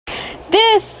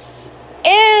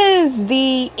is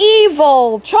the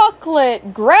evil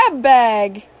chocolate grab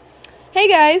bag. Hey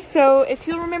guys, so if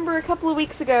you'll remember a couple of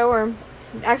weeks ago, or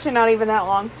actually not even that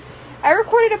long, I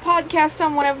recorded a podcast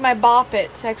on one of my Bop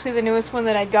Its, actually the newest one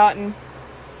that I'd gotten.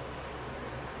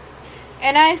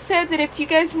 And I said that if you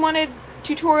guys wanted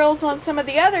tutorials on some of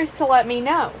the others to let me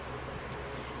know.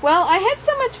 Well, I had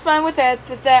so much fun with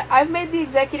that I've made the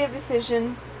executive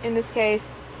decision, in this case,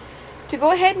 to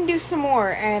go ahead and do some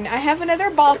more. And I have another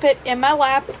Bop It in my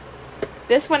lap.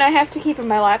 This one I have to keep in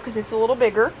my lap because it's a little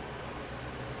bigger.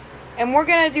 And we're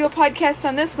going to do a podcast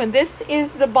on this one. This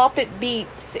is the Bop It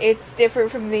Beats. It's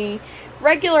different from the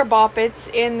regular Bop Its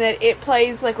in that it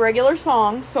plays like regular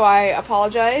songs, so I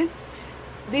apologize.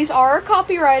 These are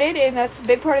copyrighted, and that's a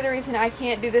big part of the reason I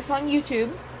can't do this on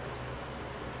YouTube.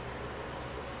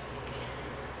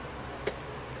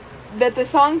 But the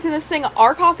songs in this thing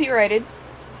are copyrighted.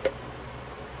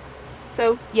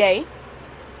 So, yay.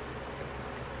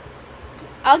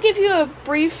 I'll give you a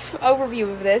brief overview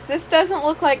of this. This doesn't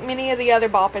look like many of the other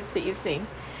Bop Its that you've seen.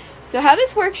 So how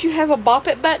this works, you have a Bop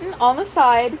It button on the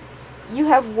side. You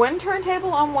have one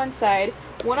turntable on one side,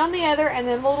 one on the other, and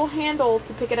then a little handle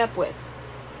to pick it up with.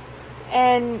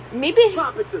 And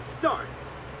Bop It to start.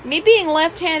 Me being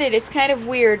left-handed is kind of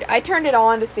weird. I turned it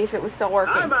on to see if it was still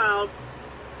working. I'm out.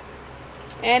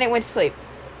 And it went to sleep.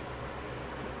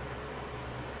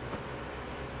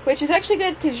 Which is actually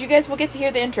good because you guys will get to hear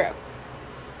the intro.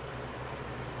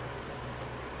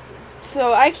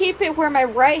 So I keep it where my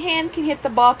right hand can hit the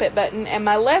Bop It button and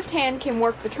my left hand can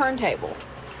work the turntable.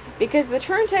 Because the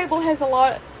turntable has a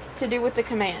lot to do with the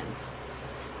commands.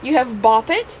 You have Bop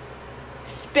It,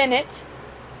 Spin It,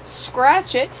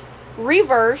 Scratch It,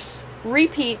 Reverse,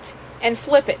 Repeat, and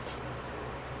Flip It.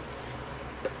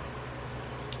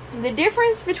 The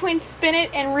difference between Spin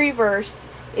It and Reverse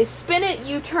is Spin It,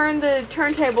 you turn the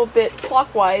turntable bit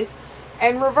clockwise,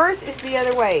 and Reverse is the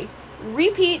other way.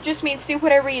 Repeat just means do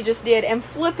whatever you just did, and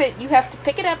Flip It, you have to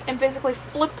pick it up and physically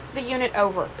flip the unit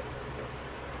over.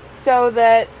 So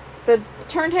that the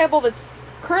turntable that's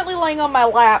currently laying on my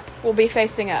lap will be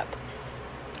facing up.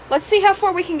 Let's see how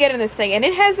far we can get in this thing. And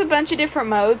it has a bunch of different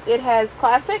modes. It has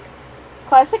Classic,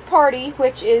 Classic Party,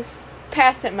 which is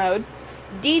pass it mode,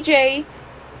 DJ,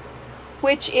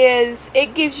 which is,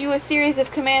 it gives you a series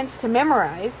of commands to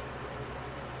memorize,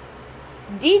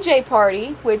 DJ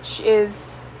Party, which is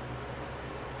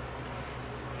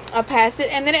a pass it,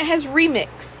 and then it has Remix,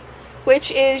 which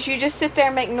is you just sit there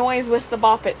and make noise with the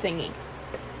Bop It thingy.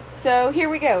 So here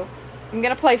we go. I'm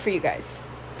going to play for you guys.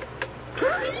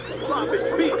 Bop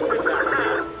It Beats in the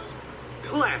house.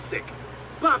 Classic.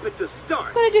 Bop It to start.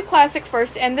 I'm going to do Classic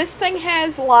first, and this thing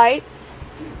has lights.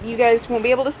 You guys won't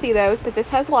be able to see those, but this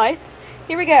has lights.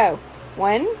 Here we go.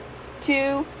 1,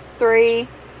 2, 3,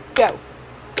 go.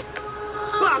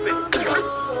 Bop It.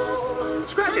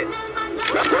 Scratch it.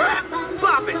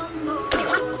 Bop It.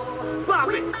 Bop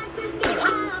It.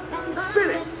 Spin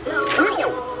it.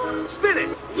 Spin it.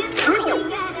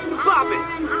 Bop it.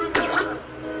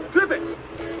 Flip it.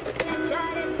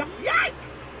 Yikes!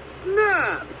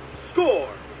 Snap! Score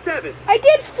 7. I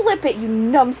did flip it, you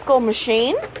numbskull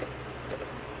machine.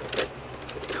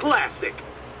 Classic.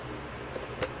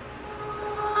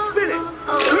 Spin it.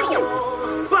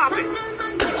 Bop it.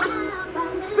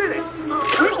 Spin it.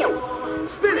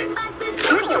 Spin it.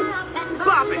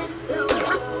 Bop it.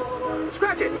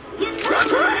 Scratch it.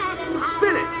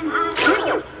 Spin it.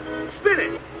 Spin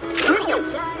it.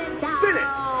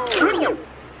 Spin it.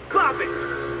 Bop it.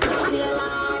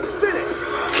 Spin it.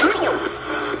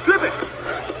 Flip it.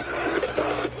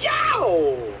 Yow!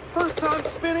 First time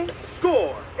spinning.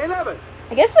 Score 11.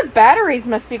 I guess the batteries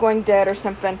must be going dead or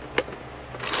something.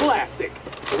 Classic.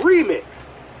 Remix.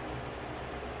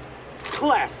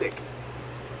 Classic.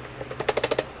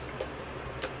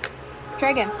 Try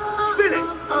again. Spin it.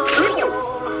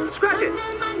 Scratch it.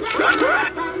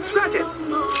 Scratch it.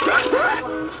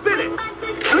 Spin it.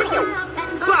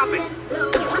 Bop it.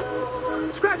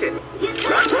 Scratch it.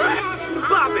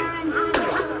 Bop it.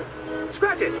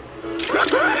 Scratch it.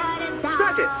 Scratch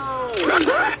it.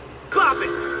 Bop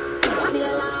it.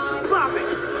 Bop it.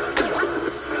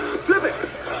 Flip it.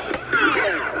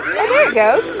 Oh, there it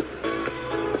goes.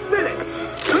 Spin it.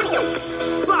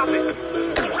 Bop it.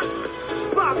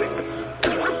 Bop it.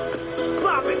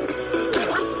 Bop it.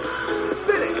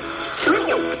 Spin it.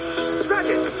 Scratch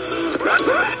it.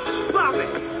 Bop it.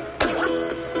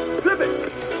 Flip it.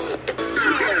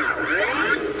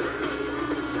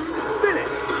 Spin it.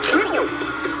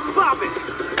 Bop it.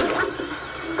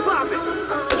 Bop it.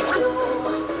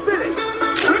 Spin it.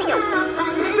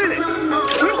 Spin it.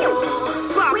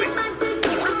 Bop it.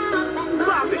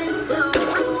 Bop it.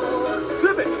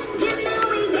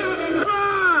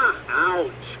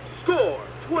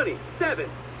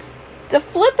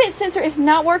 sensor is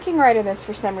not working right in this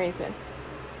for some reason.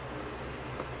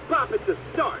 Pop it to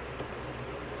start.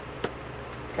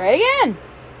 Try it again.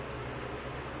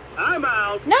 I'm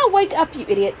out. No, wake up, you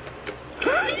idiot.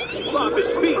 Bop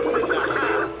it beats in the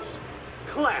house.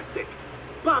 Classic.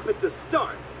 Bop it to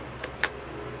start.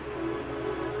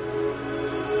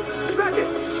 Scratch it.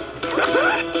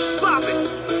 Bop it.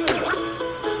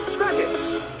 Scratch it.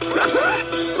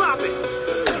 Bop it.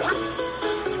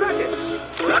 Scratch it.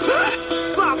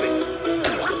 Bop it.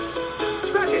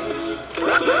 Scratch it.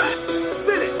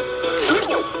 Spin it.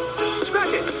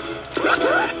 Scratch it.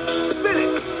 Spin it.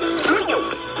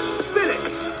 Spin it.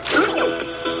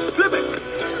 Flip it.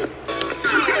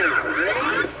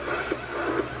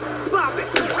 Bop it.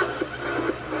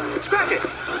 Scratch it.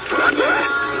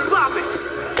 Bop it.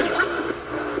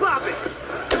 Bop it.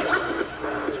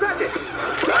 Scratch it.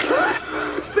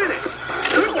 Spin it.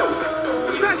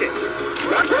 Scratch it.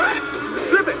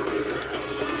 Flip it.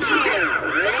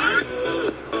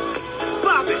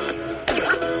 Bop it.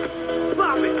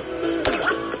 Bop it.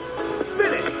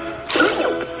 Spin it.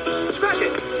 Scratch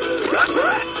it.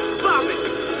 Bop it.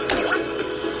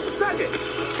 Scratch it.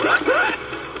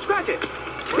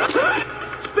 Scratch it.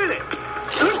 Spin it.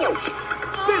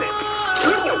 Spin it.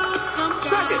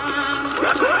 Scratch it.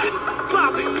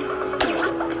 Bop it.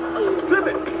 Flip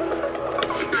it.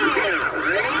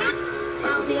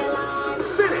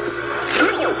 Spin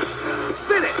it.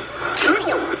 Spin it.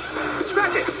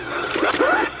 Scratch it.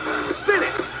 Spin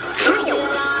it.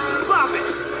 Bop it.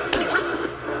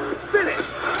 Spin it.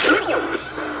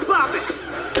 Bop it.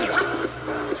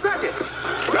 Scratch it.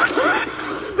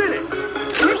 Spin it.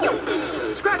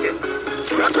 Scratch it.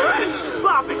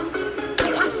 Bop it.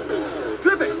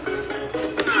 Flip it.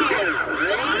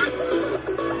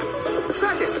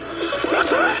 Scratch it.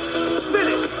 Spin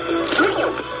it.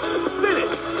 Spin it.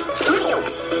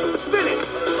 Spin it.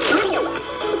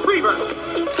 Reverse.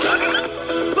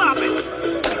 Bop it.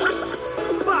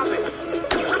 Bop it.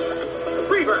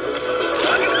 Reverse.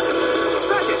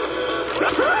 Scratch it.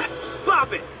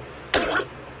 Bop it.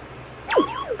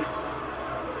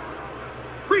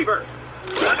 Reverse.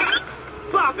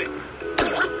 Bop it.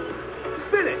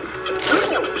 Spin it.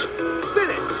 Spin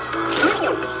it.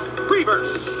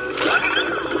 Reverse.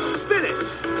 Spin it.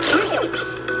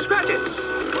 Scratch it.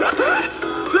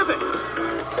 Flip it.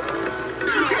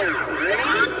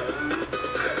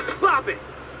 Bop it.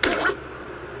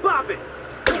 Bop it.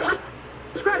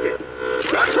 Scratch it.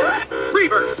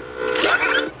 Reverse.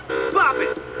 Bop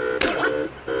it.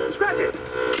 Scratch it.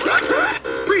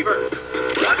 Reverse.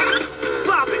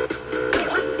 Bop it.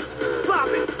 Bop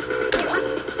it.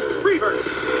 Reverse.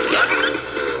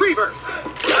 Reverse.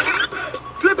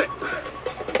 Flip it.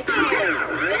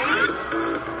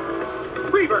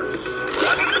 Reverse.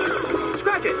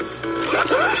 Scratch it.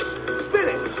 Spin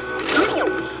it.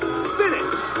 Spin it.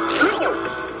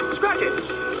 Scratch it.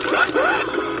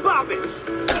 Bop it.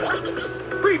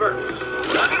 Reverse.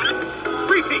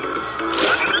 Repeat.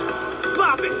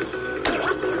 Bop it.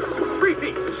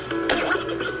 Repeat.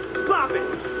 Bop it.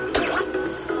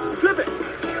 Flip it.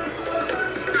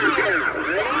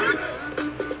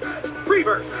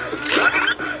 Reverse.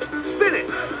 Spin it.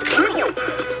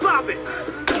 Bop it.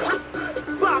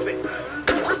 Bop it.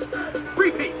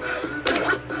 Repeat.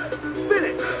 Spin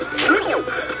it.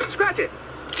 Scratch it.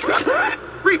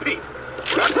 Repeat.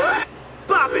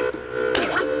 Bop it.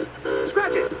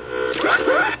 Scratch it.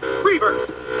 Reverse.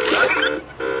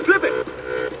 Flip it.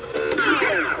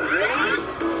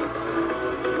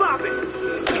 Bop it.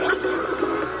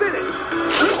 Spin it.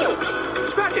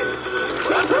 Scratch it.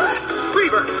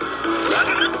 Reverse.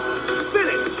 Spin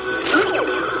it.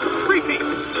 Repeat.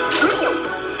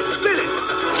 Spin it.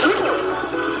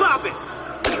 Bop it.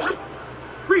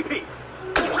 Repeat.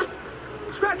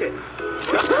 Scratch it.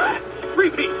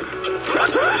 Repeat.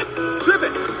 Flip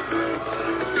it.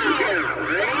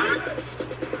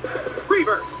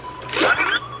 Reverse.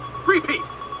 Repeat.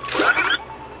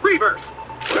 Reverse.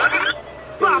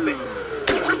 Bop it.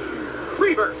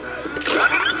 Reverse.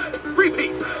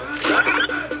 Repeat.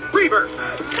 Reverse.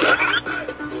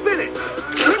 Spin it.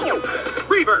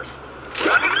 Reverse.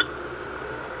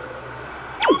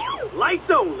 Lights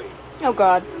only. Oh,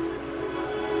 God.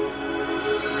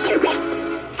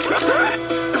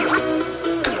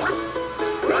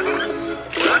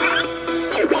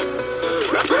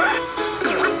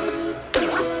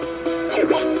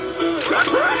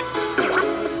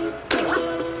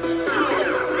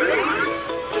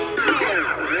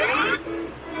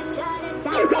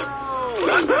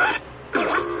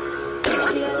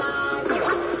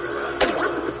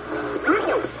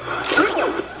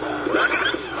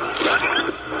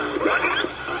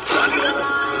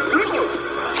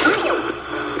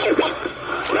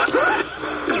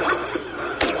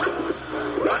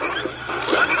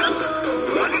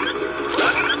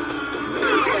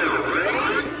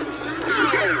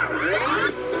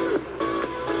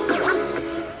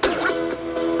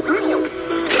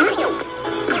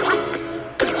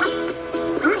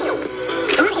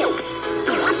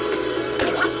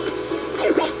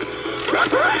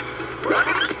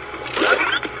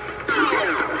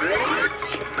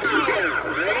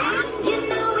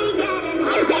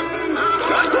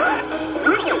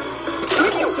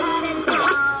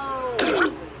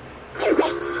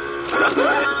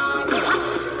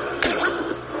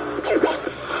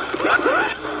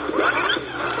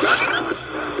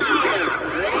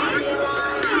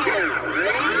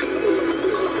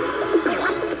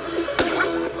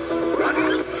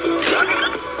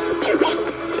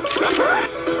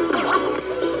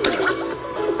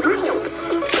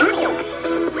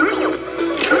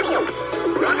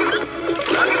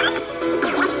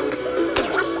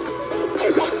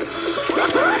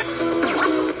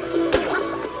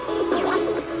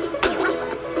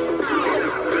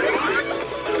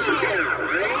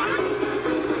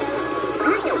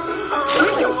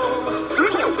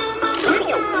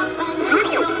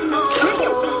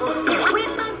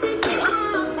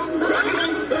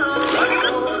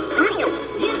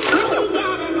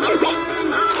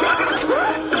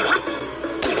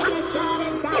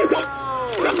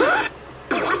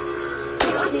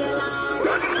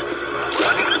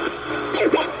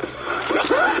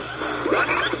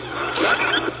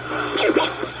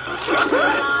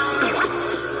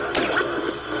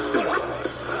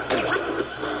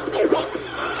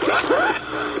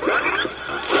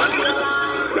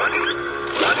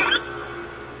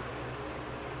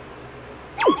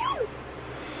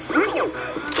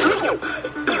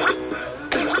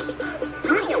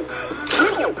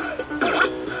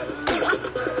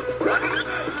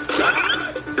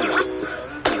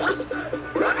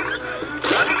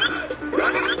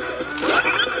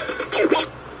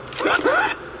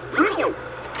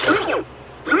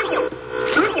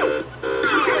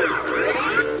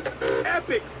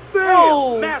 Epic fail!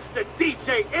 Oh. Master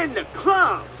DJ in the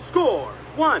club. Score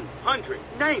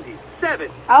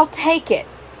 197. I'll take it.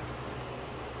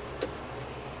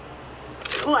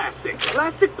 Classic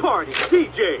party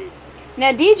DJs.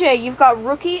 Now, DJ, you've got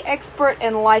rookie, expert,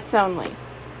 and lights only.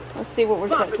 Let's see what we're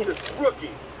Pop set it to. to rookie.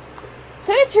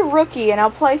 Set it to rookie, and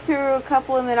I'll play through a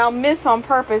couple, and then I'll miss on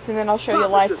purpose, and then I'll show you Pop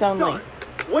it lights to only. start.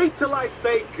 Wait till I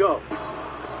say go.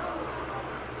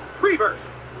 Reverse.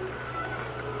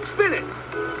 Spin it.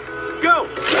 Go.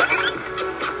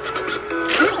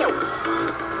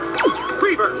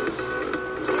 Reverse.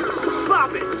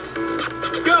 Pop it.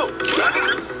 Go.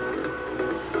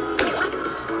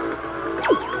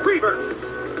 Reverse.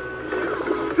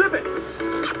 Flip it.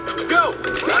 Go.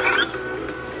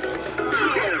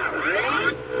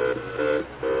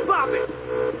 Pop it.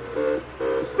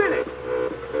 Spin it.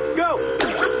 Go.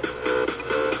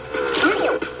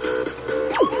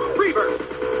 Reverse.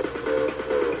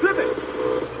 Flip it.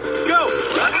 Go.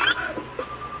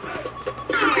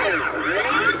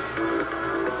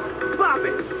 Pop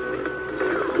it.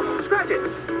 Scratch it.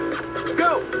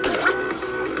 Go.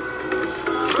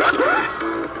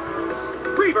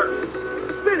 Reverse.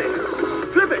 Spin it.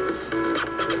 Flip it.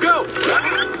 Go.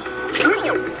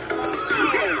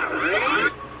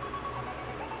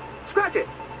 Scratch it.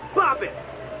 Pop it.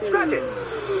 Scratch it.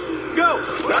 Go.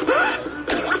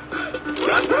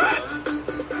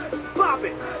 Pop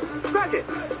it. Scratch it.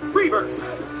 Reverse.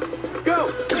 Go.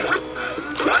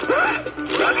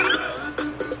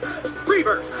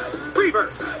 Reverse.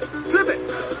 Reverse. Flip it.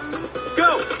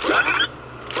 Go.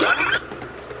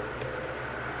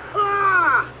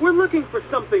 Ah! We're looking for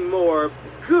something more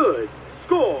good.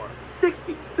 Score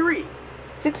 63.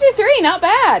 63, not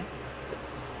bad.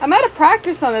 I'm out of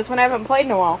practice on this one. I haven't played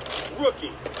in a while.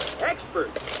 Rookie. Expert.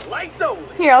 Lights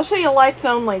only. Here, I'll show you lights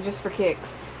only just for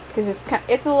kicks. Because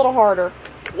it's a little harder.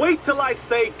 Wait till I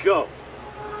say go.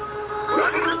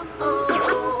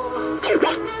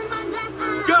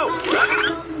 Go. Go.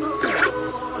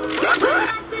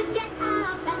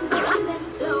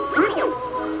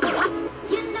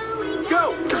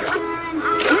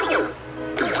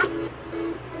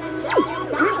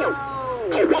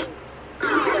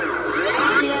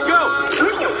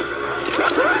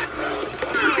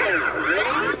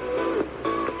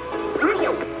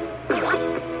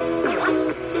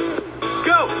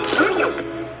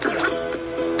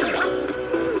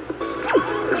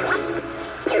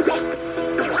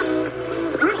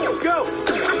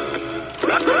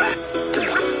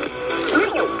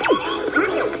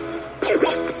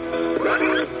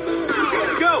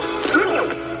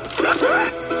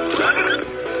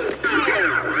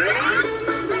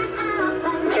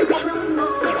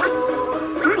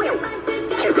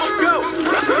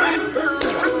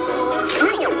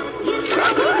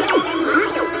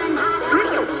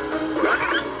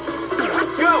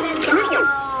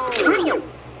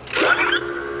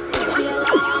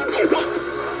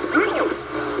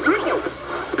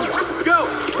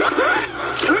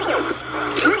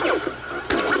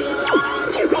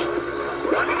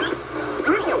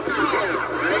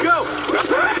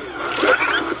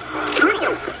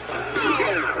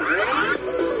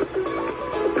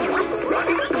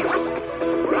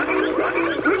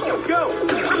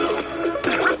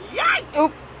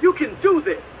 You can do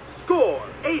this. Score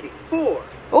 84.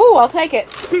 Ooh, I'll take it.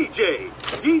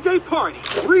 DJ Party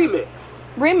Remix.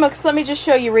 Remix, let me just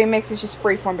show you Remix. It's just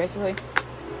freeform, basically.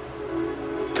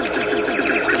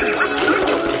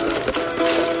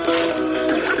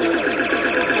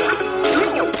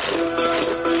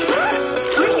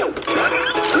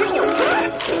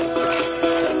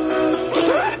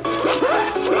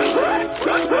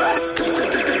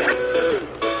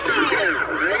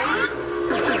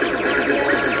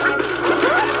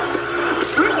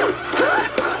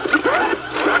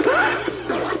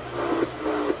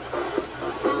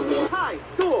 High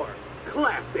score.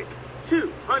 Classic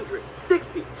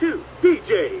 262.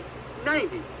 DJ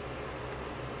 90.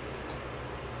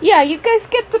 Yeah, you guys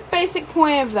get the basic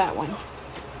point of that one.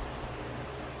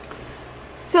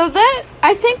 So that,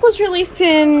 I think, was released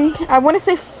in, I want to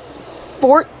say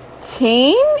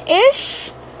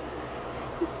 14-ish?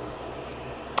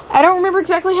 I don't remember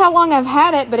exactly how long I've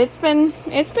had it, but it's been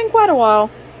quite a while.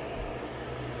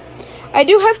 I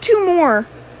do have two more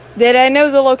that I know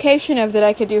the location of that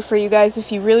I could do for you guys if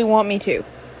you really want me to.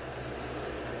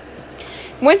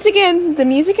 Once again, the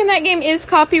music in that game is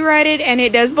copyrighted, and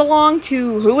it does belong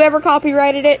to whoever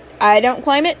copyrighted it. I don't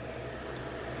claim it.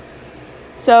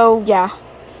 So, yeah,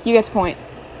 you get the point.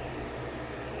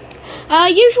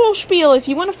 Usual spiel, if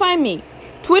you want to find me.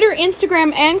 Twitter,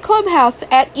 Instagram, and Clubhouse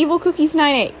at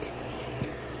EvilCookies98.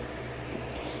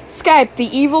 Skype, The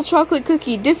Evil Chocolate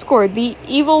Cookie. Discord, The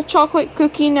Evil Chocolate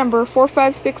Cookie number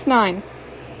 4569.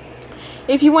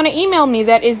 If you want to email me,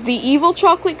 that is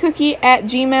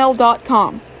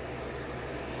theevilchocolatecookie@gmail.com.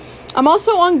 I'm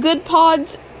also on Good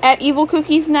Pods at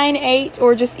EvilCookies98,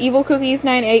 or just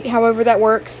EvilCookies98, however that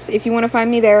works, if you want to find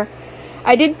me there.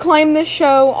 I did claim this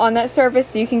show on that service,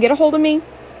 so you can get a hold of me.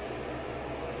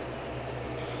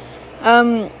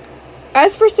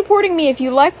 As for supporting me, if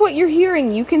you like what you're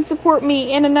hearing, you can support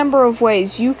me in a number of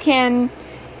ways. You can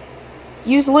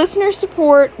use listener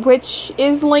support, which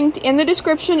is linked in the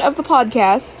description of the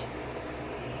podcast.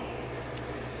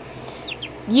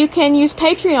 You can use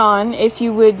Patreon if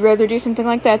you would rather do something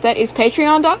like that. That is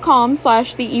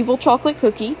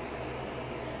patreon.com/theevilchocolatecookie.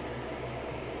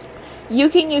 You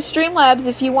can use Streamlabs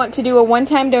if you want to do a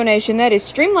one-time donation. That is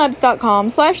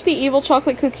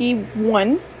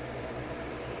streamlabs.com/theevilchocolatecookie1.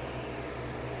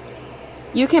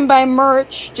 You can buy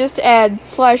merch. Just add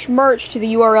 /merch to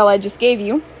the URL I just gave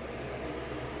you.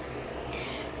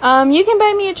 You can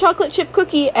buy me a chocolate chip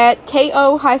cookie at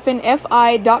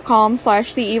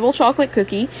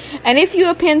ko-fi.com/theevilchocolatecookie. And if you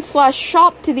append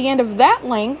 /shop to the end of that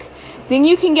link, then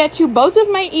you can get to both of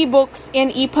my ebooks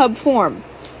in EPUB form.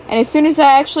 And as soon as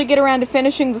I actually get around to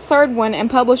finishing the third one and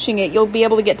publishing it, you'll be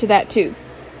able to get to that too.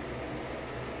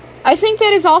 I think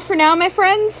that is all for now, my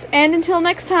friends. And until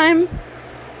next time,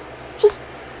 just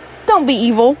don't be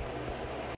evil.